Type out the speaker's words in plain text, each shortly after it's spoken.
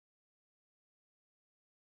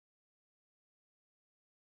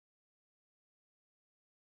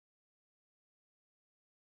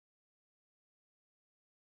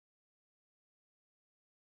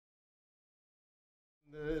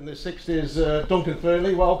In the 60s, Duncan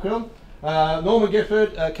Fernley, welcome. Norman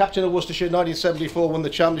Gifford, captain of Worcestershire, 1974, won the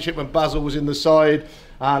championship when Basil was in the side,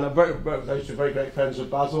 and those two very great friends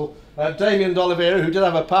of Basil. Damien D'Oliveira, who did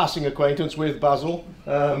have a passing acquaintance with Basil.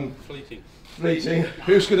 Fleeting.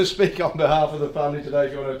 Who's going to speak on behalf of the family today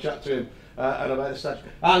if you want to chat to him and about the statue?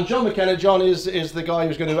 And John McKenna. John is the guy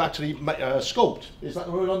who's going to actually sculpt. Is that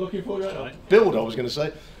the word I'm looking for? Right. Build, I was going to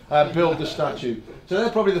say. Build the statue. So they're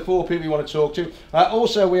probably the four people you want to talk to.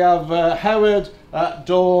 Also we have Howard,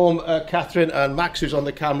 Dawn, Catherine and Max, who's on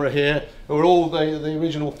the camera here, who are all the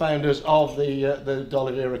original founders of the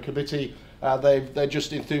D'Oliveira Committee. They're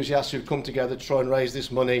just enthusiasts who've come together to try and raise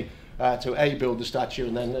this money to build the statue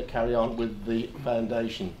and then carry on with the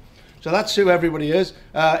foundation. So that's who everybody is.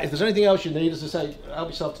 If there's anything else you need, as I say, help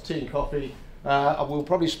yourself to tea and coffee. We'll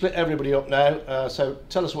probably split everybody up now, so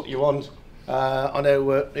tell us what you want. I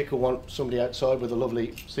know Nick will want somebody outside with the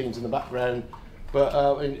lovely scenes in the background,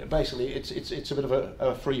 but basically it's a bit of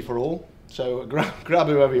a free-for-all, so grab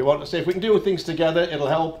whoever you want. So if we can do things together, it'll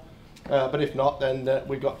help, but if not, then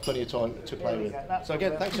we've got plenty of time to play with. So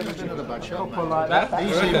again, thanks so much. Another bad shot, like that.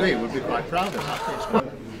 ECB would be quite proud of that.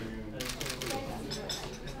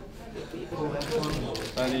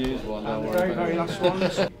 Only use one, don't worry. Very last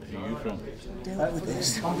ones. Who are you from? Dealt with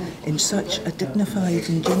this in such a dignified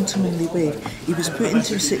and gentlemanly way. He was put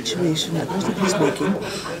into a situation that wasn't his making,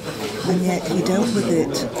 and yet he dealt with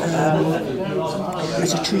it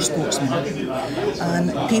as a true sportsman.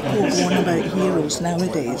 And people go on about heroes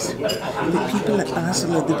nowadays, but people at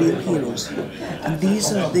Basil are the real heroes. And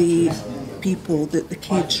these are the people that the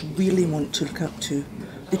kids really want to look up to.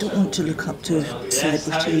 They don't want to look up to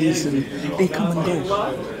celebrities and they come and go.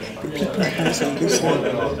 But people at Basil, they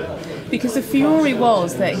say. Because the fury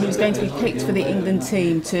was that he was going to be picked for the England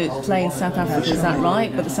team to play in South Africa, is that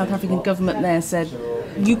right? But the South African government there said,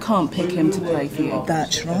 you can't pick him to play for you.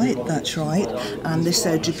 That's right. And they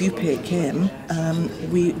said, if you pick him,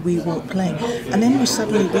 we won't play. And then we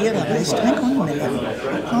suddenly realised, hang on a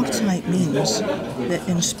minute, apartheid means that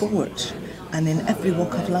in sport and in every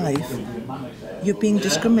walk of life, you're being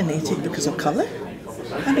discriminated because of colour.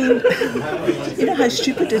 I mean, you know how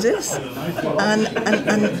stupid it is? And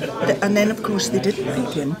then, of course, they didn't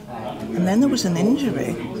pick him. And then there was an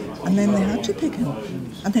injury. And then they had to pick him.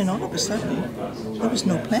 And then all of a sudden, there was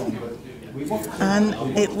no play.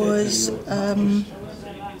 And it was, as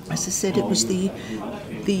I said, it was the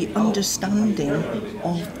understanding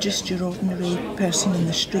of just your ordinary person in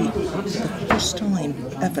the street, the first time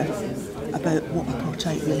ever, about what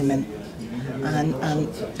apartheid really meant. And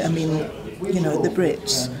I mean, you know, the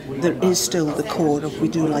Brits, there is still the core of we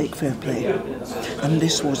do like fair play, and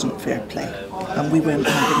this wasn't fair play, and we weren't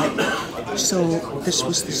having it. So this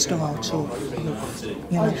was the start of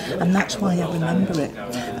you know, and that's why I remember it,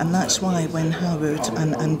 and that's why when Howard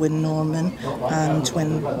and when Norman and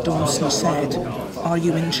when Dawson said, "Are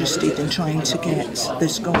you interested in trying to get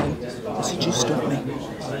this going?" I said, "You stop me,"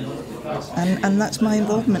 and that's my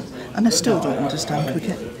involvement, and I still don't understand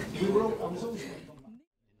cricket.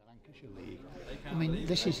 I mean,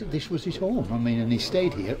 this was his home. I mean, and he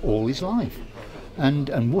stayed here all his life,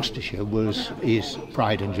 and Worcestershire was his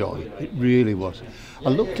pride and joy. It really was. I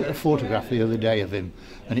looked at a photograph the other day of him,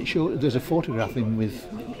 and it showed there's a photograph of him with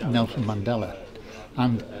Nelson Mandela,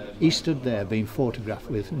 and he stood there being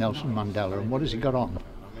photographed with Nelson Mandela. And what has he got on?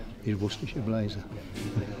 His Worcestershire blazer.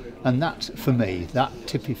 And that, for me, that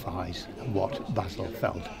typifies what Basil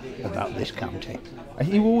felt about this county.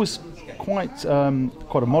 He was quite a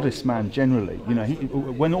modest man generally. You know,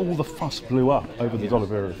 when all the fuss blew up over the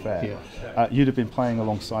D'Oliveira affair, you'd have been playing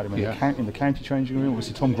alongside him in the county changing room.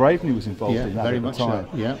 Obviously, Tom Graveney was involved in that very at the much time.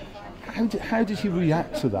 So. Yeah. How did he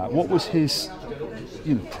react to that? What was his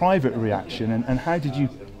private reaction, and how did you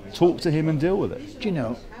talk to him and deal with it? Do you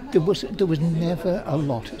know, there was never a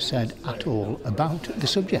lot said at all about the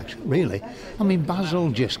subject, really. I mean,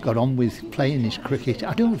 Basil just got on with playing his cricket.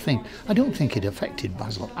 I don't think it affected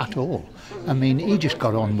Basil at all. I mean, he just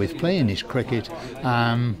got on with playing his cricket,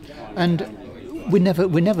 and we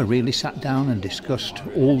never really sat down and discussed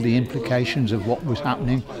all the implications of what was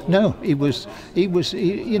happening. No, it was that's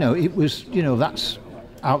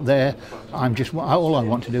out there. All I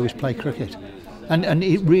want to do is play cricket. And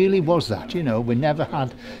it really was that, you know, we never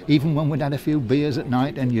had, even when we'd had a few beers at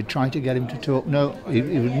night and you'd try to get him to talk, no,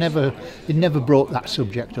 it never brought that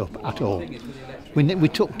subject up at all. We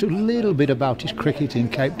talked a little bit about his cricket in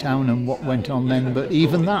Cape Town and what went on then, but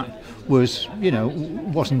even that was,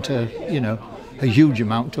 wasn't a huge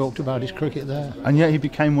amount talked about his cricket there. And yet he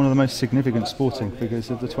became one of the most significant sporting figures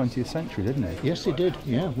of the 20th century, didn't he? Yes, he did,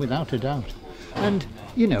 yeah, without a doubt. And,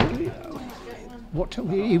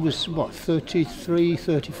 he was what 33,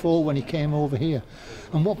 34 when he came over here,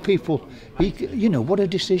 and what a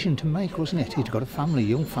decision to make, wasn't it? He'd got a family,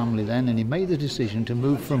 young family then, and he made the decision to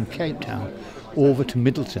move from Cape Town over to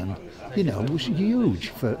Middleton. It was huge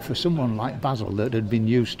for someone like Basil that had been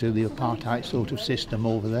used to the apartheid sort of system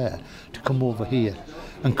over there to come over here.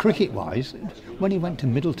 And cricket-wise, when he went to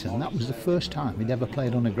Middleton, that was the first time he'd ever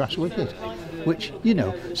played on a grass wicket, which,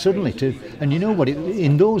 suddenly and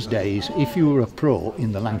in those days, if you were a pro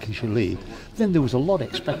in the Lancashire League, then there was a lot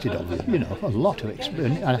expected of you, a lot of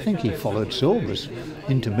experience. And I think he followed Sobers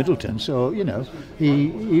into Middleton, so,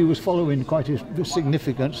 he was following quite a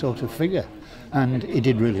significant sort of figure. And he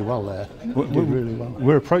did really well there.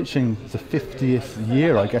 We're approaching the 50th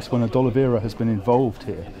year, I guess, when D'Oliveira has been involved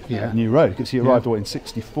here at New Road, because he arrived in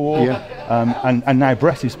 '64, and now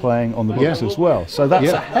Brett is playing on the books as well. So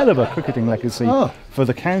that's a hell of a cricketing legacy for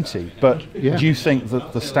the county. But do you think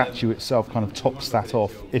that the statue itself kind of tops that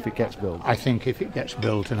off if it gets built? I think if it gets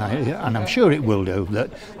built, and I'm sure it will do,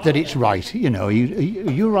 that it's right.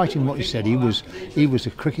 You're right in what you said. He was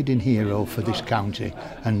a cricketing hero for this county,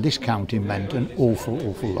 and this county meant an awful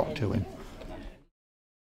lot to him.